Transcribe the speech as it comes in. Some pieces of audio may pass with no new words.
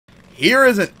here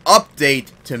is an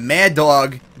update to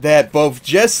Maddog that both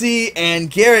Jesse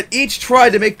and Garrett each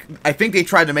tried to make. I think they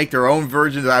tried to make their own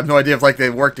versions. I have no idea if like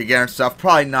they worked together and stuff.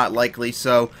 Probably not likely.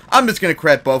 So I'm just gonna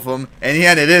credit both of them. And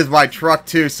yeah, it is my truck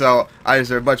too. So I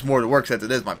deserve much more to work since it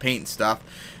is my paint and stuff.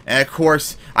 And of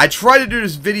course, I tried to do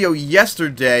this video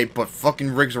yesterday, but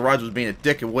fucking Riggs Garage was being a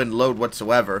dick and wouldn't load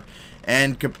whatsoever.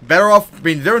 And better off,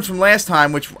 the difference from last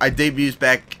time, which I debuted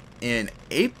back in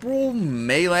April,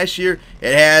 May last year,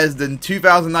 it has the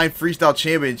 2009 Freestyle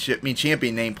Champion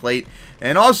nameplate.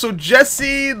 And also,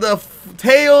 Jesse, the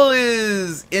tail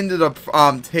is into the,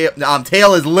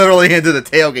 tail is literally into the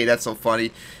tailgate. That's so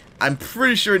funny. I'm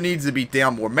pretty sure it needs to be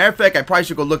down more. Matter of fact, I probably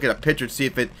should go look at a picture to see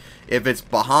if it's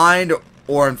behind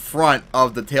or in front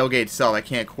of the tailgate itself. I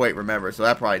can't quite remember, so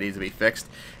that probably needs to be fixed.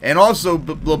 And also, a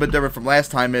little bit different from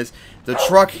last time is the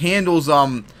truck handles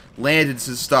landings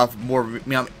and stuff more,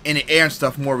 in the air and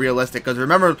stuff more realistic. Because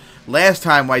remember last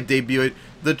time I debuted,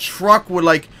 the truck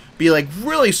would be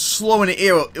really slow in the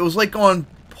air. It was like on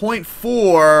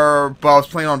 0.4, but I was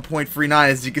playing on 0.39.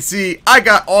 As you can see, I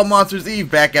got all Monsters Eve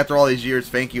back after all these years.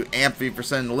 Thank you, Amphi, for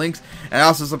sending the links. And I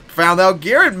also found out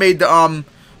Garrett made the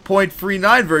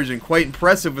 0.39 version. Quite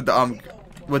impressive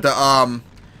with the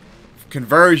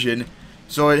conversion.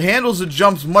 So it handles the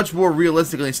jumps much more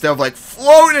realistically instead of like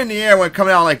floating in the air when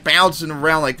coming out, like bouncing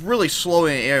around like really slow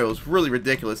in the air. It was really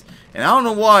ridiculous. And I don't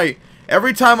know why.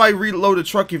 Every time I reload a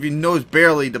truck, if you notice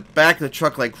barely, the back of the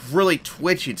truck like really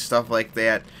twitchy and stuff like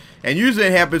that. And usually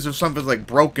it happens if something's like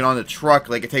broken on the truck,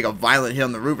 like it take a violent hit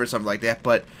on the roof or something like that.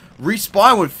 But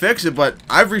Respawn would fix it, but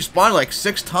I've respawned like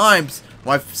 6 times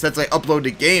since I uploaded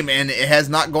the game, and it has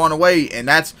not gone away. And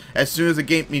that's as soon as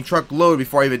the truck loaded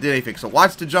before I even did anything. So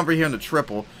watch the jumper here on the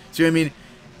triple. See what I mean?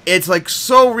 It's like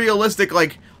so realistic,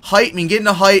 like height, getting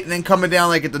the height and then coming down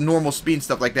like at the normal speed and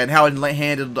stuff like that. And how it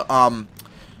handled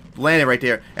landing right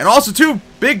there. And also too,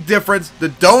 big difference, the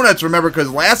donuts, remember,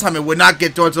 because last time it would not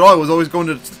get donuts at all. It was always going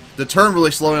to the turn really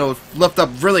slow, and it would lift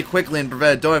up really quickly and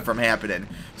prevent a donut from happening.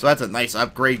 So that's a nice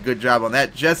upgrade. Good job on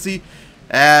that, Jesse.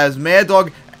 As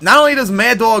Maddog, not only does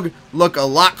Maddog look a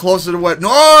lot closer to what it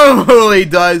normally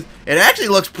does, it actually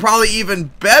looks probably even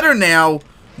better now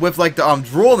with like the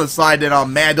drool on the side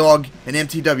than Maddog and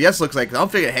MTWS looks like. I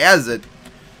don't think it has it.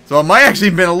 So it might actually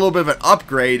have been a little bit of an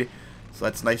upgrade. So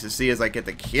that's nice to see as I get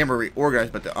the camera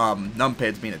reorganized, but the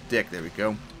numpad's being a dick. There we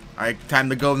go. Alright, time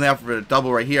to go now for the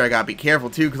double right here. I gotta be careful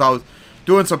too, because I was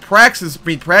doing some practice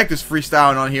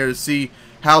freestyling on here to see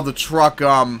how the truck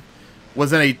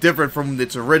was any different from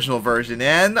its original version.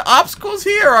 And the obstacles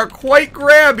here are quite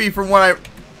grabby from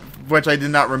which I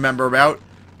did not remember about.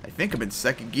 I think I'm in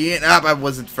second gear. Nope, I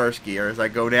was in first gear as I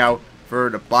go now for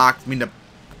the box. Actually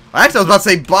I was about to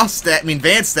say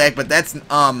van stack, but that's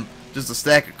just a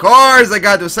stack of cars. I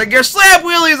got to second gear slap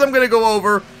wheelies. I'm gonna go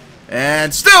over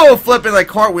and still flipping like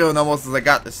cartwheeling almost as I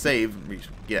got the save.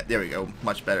 Yeah, there we go.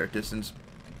 Much better distance.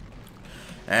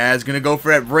 As gonna go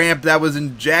for that ramp that was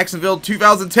in Jacksonville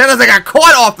 2010 as I got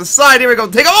caught off the side. Here we go.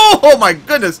 Oh my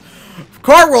goodness.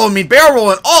 Car rolling, barrel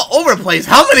rolling all over the place.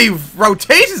 How many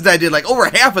rotations did I did? Like over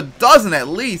half a dozen at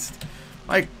least.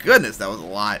 My goodness, that was a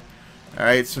lot.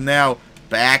 Alright, so now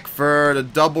back for the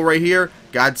double right here.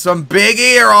 Got some big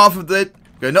air off of it.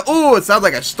 Ooh, it sounds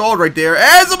like I stalled right there.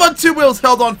 As about 2 wheels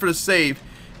held on for the save.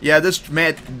 Yeah, this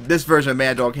version of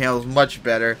Maddog handles much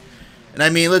better.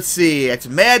 And let's see. It's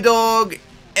Maddog,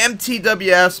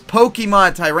 MTWS,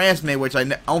 Pokemon, Tyrannosaurus, which I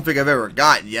don't think I've ever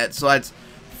gotten yet. So that's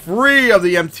 3 of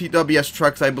the MTWS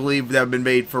trucks, I believe, that have been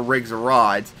made for rigs or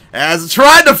rods. As I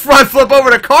tried to front flip over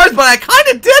the cars, but I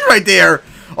kind of did right there.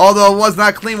 Although it was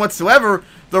not clean whatsoever.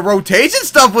 The rotation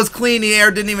stuff was clean. The air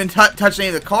didn't even touch any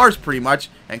of the cars pretty much.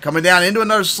 And coming down into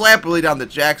another slap really down the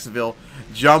Jacksonville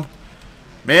jump.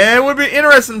 Man, it would be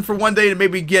interesting for one day to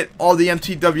maybe get all the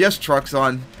MTWS trucks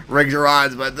on rigs or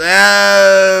rods, but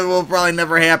that will probably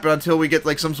never happen until we get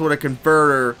like some sort of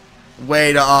converter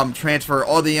way to transfer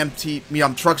all the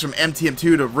trucks from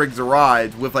MTM2 to rigs or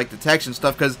rods with like detection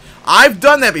stuff, because I've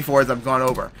done that before as I've gone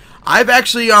over. I've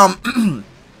actually converted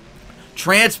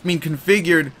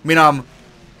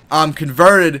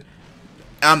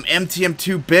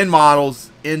MTM2 bin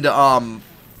models into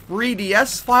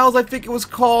 3DS files, I think it was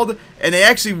called, and they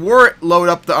actually were load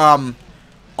up the on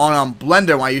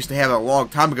Blender when I used to have it a long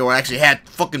time ago. I actually had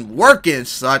fucking work and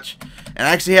such, and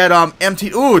I actually had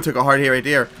ooh, it took a hard hit right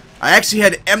there. I actually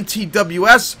had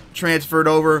MTWS transferred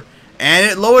over, and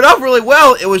it loaded up really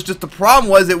well. It was just the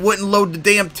problem was it wouldn't load the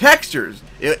damn textures.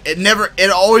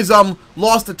 It always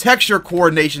lost the texture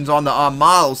coordinations on the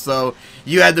models, so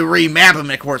you had to remap them.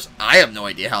 And of course, I have no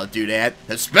idea how to do that,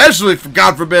 especially for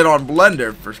God forbid on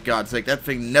Blender. For God's sake, that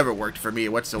thing never worked for me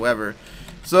whatsoever.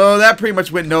 So that pretty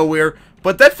much went nowhere.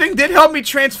 But that thing did help me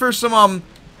transfer some,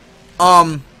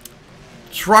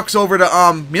 trucks over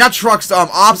to, not trucks,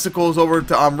 obstacles over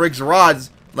to, rigs and rods.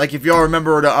 Like, if y'all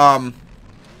remember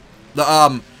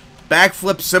the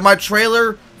backflip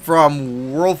semi-trailer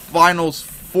from World Finals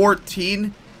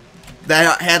 14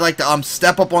 that had, like, the,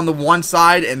 step up on the one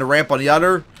side and the ramp on the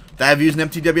other that I've used in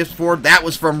MTWS before. That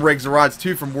was from rigs and rods,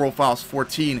 too, from World Finals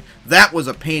 14. That was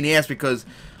a pain in the ass because,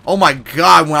 oh my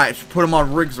god, when I put them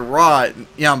on rigs and rod,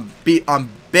 you know, on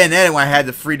Ben Ed, when I had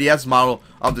the 3DS model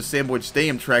of the Sandboard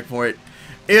Stadium track for it,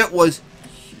 it was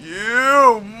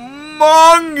humongous.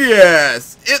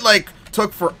 It, like,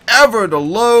 took forever to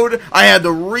load. I had to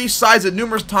resize it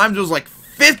numerous times. It was like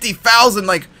 50,000,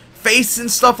 like, face and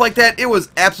stuff like that. It was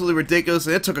absolutely ridiculous,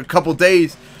 and it took a couple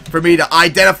days for me to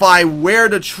identify where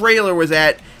the trailer was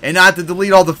at and not to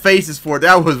delete all the faces for it.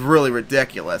 That was really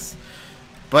ridiculous.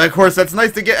 But, of course, that's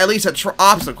nice to get at least an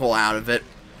obstacle out of it.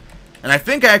 And I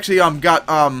think I actually got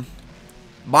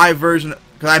my version,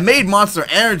 because I made Monster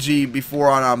Energy before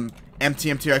on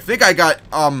MTM2. I think I got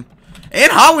and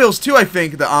Hot Wheels too. I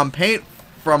think the paint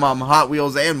from Hot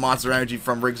Wheels and Monster Energy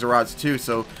from Rigs and Rods too.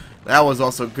 So that was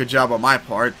also a good job on my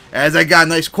part. As I got a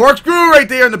nice corkscrew right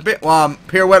there in the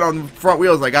pirouette on the front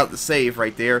wheels. I got the save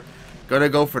right there. Gonna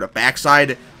go for the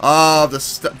backside of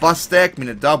the bus stack. I mean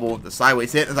the double, the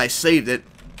sideways hit as I saved it.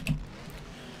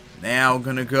 Now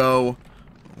gonna go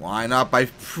line up. I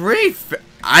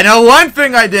know one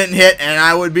thing I didn't hit, and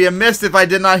I would be amiss if I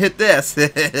did not hit this.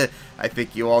 I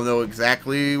think you all know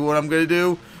exactly what I'm going to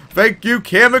do. Thank you,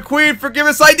 Cam McQueen, for giving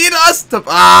this idea to us.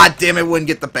 Damn it, wouldn't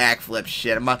get the backflip.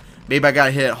 Shit, maybe I got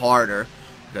to hit it harder.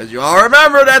 Because you all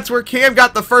remember, that's where Cam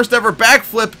got the first ever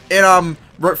backflip in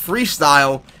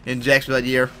Freestyle in Jacksonville that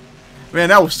year. Man,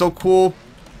 that was so cool.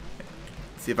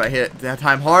 See if I hit it that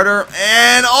time harder.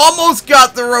 And almost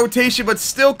got the rotation, but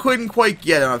still couldn't quite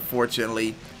get it,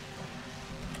 unfortunately.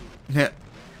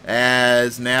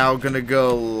 As now gonna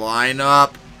go line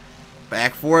up.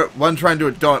 Back for it. One trying to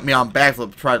do a donut me on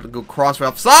backflip. Tried to go cross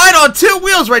off side on two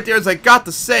wheels right there as I got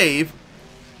the save.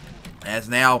 As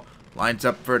now lines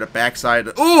up for the backside.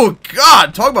 Oh,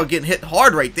 God. Talk about getting hit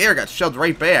hard right there. Got shoved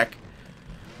right back.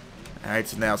 Alright,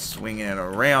 so now swinging it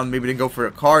around. Maybe didn't go for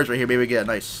the cars right here. Maybe get a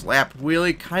nice slap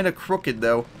wheelie. Kind of crooked,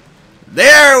 though.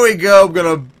 There we go.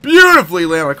 Gonna beautifully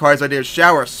land on the cars right there.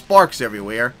 Shower of sparks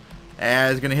everywhere.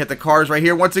 As gonna hit the cars right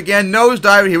here. Once again,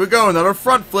 nosedive. Here we go. Another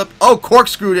front flip. Oh,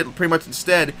 corkscrewed it pretty much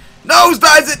instead.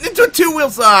 Nosedives it into two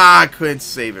wheels. I couldn't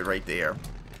save it right there.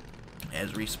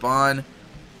 As respawn.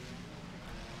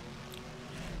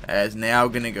 As now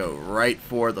gonna go right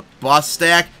for the bus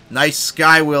stack. Nice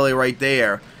sky wheelie right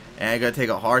there. And I'm going to take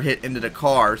a hard hit into the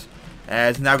cars.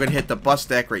 As now going to hit the bus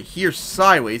stack right here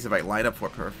sideways. If I line up for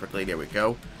it perfectly. There we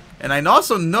go. And I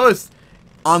also noticed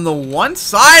on the one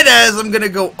side as I'm going to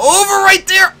go over right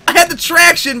there. I had the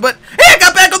traction, but hey, I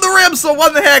got back on the rim. So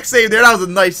one the heck save there. That was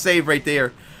a nice save right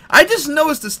there. I just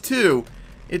noticed this too.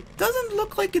 It doesn't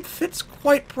look like it fits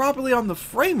quite properly on the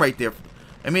frame right there.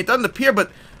 I mean, it doesn't appear,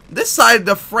 but this side,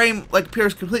 the frame, like,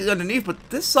 appears completely underneath, but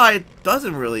this side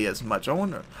doesn't really as much. I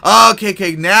wonder.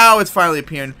 Okay, now it's finally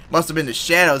appearing. Must have been the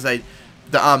shadows.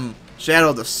 The shadow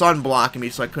of the sun blocking me,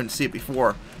 so I couldn't see it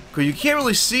before. Because you can't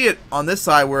really see it on this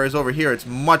side, whereas over here, it's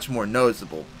much more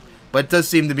noticeable. But it does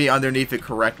seem to be underneath it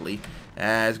correctly.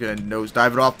 And it's going to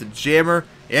nosedive it off the jammer.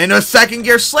 In a second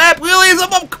gear slap wheelies.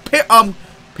 I'm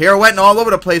pirouetting all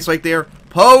over the place right there.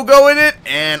 Pogoing it,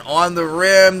 and on the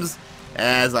rims.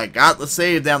 As I got the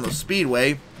save down the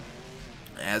speedway.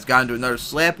 As got into another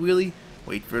slap wheelie.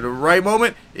 Wait for the right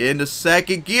moment. Into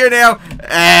second gear now.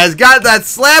 As got that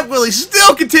slap wheelie.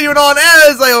 Still continuing on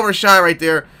as I overshot right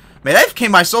there. Man, that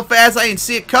came by so fast I didn't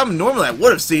see it coming. Normally I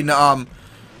would have seen the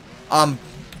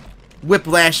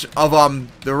whiplash of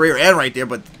the rear end right there.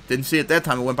 But didn't see it that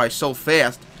time. It went by so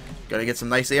fast. Gotta get some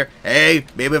nice air. Hey,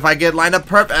 maybe if I get lined up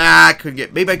perfect. I could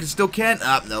get. Maybe I can still can.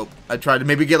 Nope. I tried to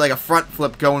maybe get like a front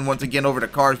flip going once again over the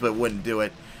cars, but it wouldn't do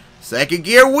it. Second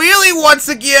gear wheelie once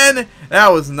again. That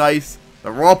was nice.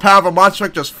 The raw power of a monster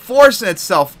truck just forcing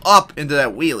itself up into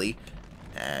that wheelie.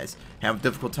 As have a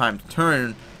difficult time to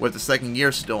turn with the second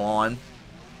gear still on.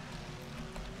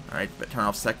 Alright, but turn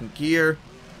off second gear.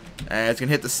 And it's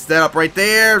gonna hit the setup right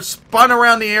there. Spun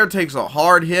around the air, takes a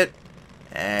hard hit.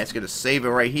 And it's going to save it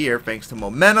right here thanks to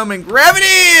momentum and gravity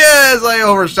as I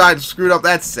overshot and screwed up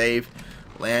that save.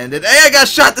 Landed. Hey, I got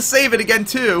shot to save it again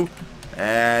too.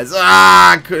 As,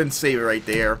 I couldn't save it right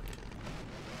there.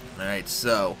 Alright,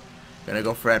 so, going to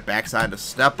go for that backside to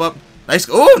step up. Nice,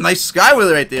 oh, nice sky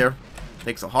wheelie right there.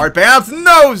 Takes a hard bounce,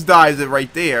 nosedives it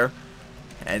right there.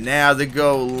 And now they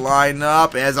go line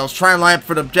up as I was trying to line up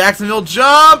for the Jacksonville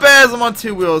jump as I'm on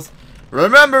two wheels.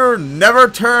 Remember, never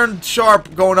turn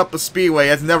sharp going up the speedway.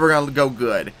 That's never going to go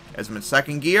good. As I'm in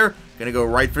second gear, going to go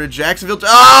right for the Jacksonville.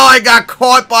 Oh, I got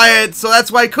caught by it, so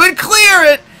that's why I couldn't clear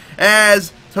it.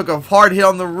 As took a hard hit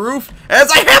on the roof.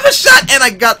 As I have a shot, and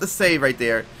I got the save right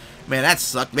there. Man, that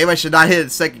sucked. Maybe I should not hit it in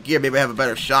second gear. Maybe I have a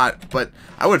better shot. But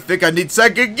I would think I need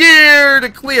second gear to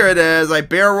clear it as I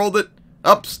barrel rolled it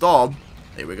up, stalled.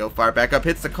 There we go. Fire back up.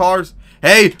 Hits the cars.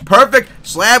 Hey, perfect.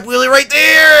 Slab wheelie right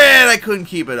there. And I couldn't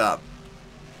keep it up.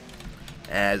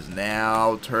 As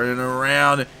now turning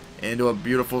around into a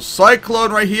beautiful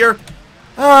cyclone right here.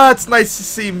 Ah, it's nice to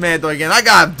see Maddog again. I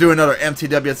gotta do another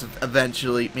MTWS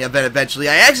eventually.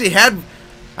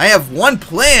 I have one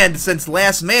planned since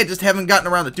last May. I just haven't gotten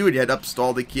around to do it yet.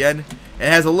 Upstalled again. It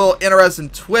has a little interesting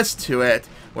twist to it,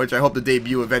 which I hope to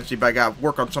debut eventually, but I gotta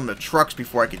work on some of the trucks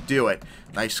before I can do it.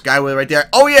 Nice skyway right there.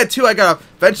 Oh yeah, too, I gotta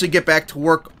eventually get back to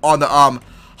work on the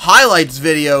highlights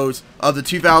videos of the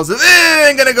 2000.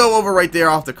 I'm gonna go over right there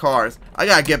off the cars. I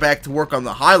gotta get back to work on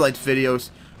the highlights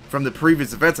videos from the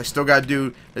previous events. I still gotta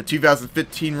do the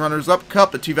 2015 Runners-Up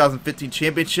Cup, the 2015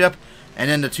 Championship, and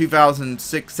then the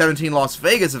 2017 Las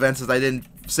Vegas events, as I didn't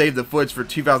save the footage for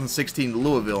 2016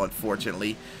 Louisville,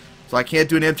 unfortunately. So I can't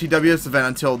do an MTWS event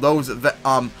until those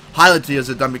highlight videos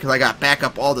are done, because I got to back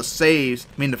up all the saves,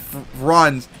 the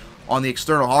runs on the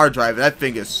external hard drive. That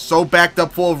thing is so backed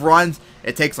up full of runs,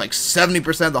 it takes like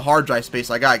 70% of the hard drive space.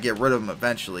 I got to get rid of them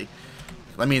eventually.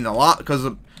 A lot, because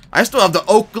I still have the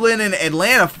Oakland and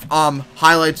Atlanta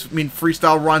highlights,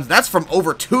 freestyle runs. That's from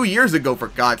over 2 years ago, for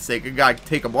God's sake. I got to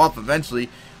take them off eventually.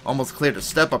 Almost cleared the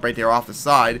step up right there off the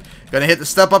side. Gonna hit the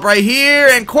step up right here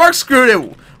and corkscrewed it.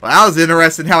 Well, that was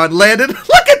interesting how it landed.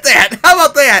 Look at that. How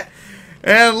about that?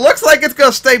 And it looks like it's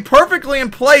gonna stay perfectly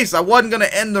in place. I wasn't gonna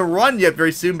end the run yet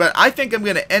very soon, but I think I'm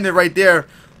gonna end it right there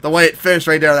the way it finished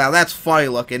right there. Now that's funny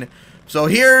looking. So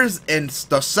here's in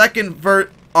the second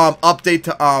update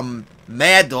to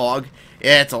Maddog.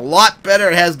 It's a lot better.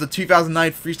 It has the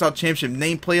 2009 Freestyle Championship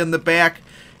nameplate on the back.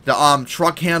 The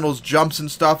truck handles jumps and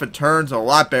stuff and turns a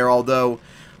lot better, although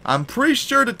I'm pretty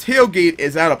sure the tailgate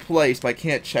is out of place, but I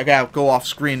can't check out, go off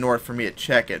screen in order for me to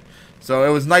check it. So it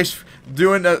was nice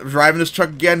driving this truck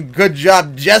again. Good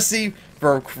job, Jesse,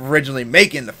 for originally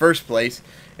making the first place.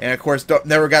 And of course,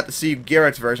 never got to see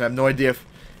Garrett's version. I have no idea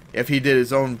if he did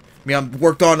his own. I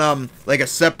worked on like a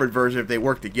separate version if they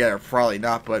worked together. Probably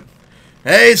not, but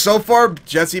hey, so far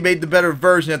Jesse made the better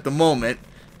version at the moment.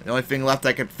 The only thing left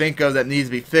I can think of that needs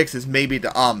to be fixed is maybe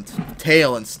the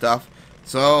tail and stuff.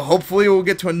 So hopefully we'll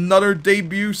get to another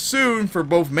debut soon for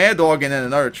both Maddog and then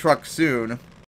another truck soon.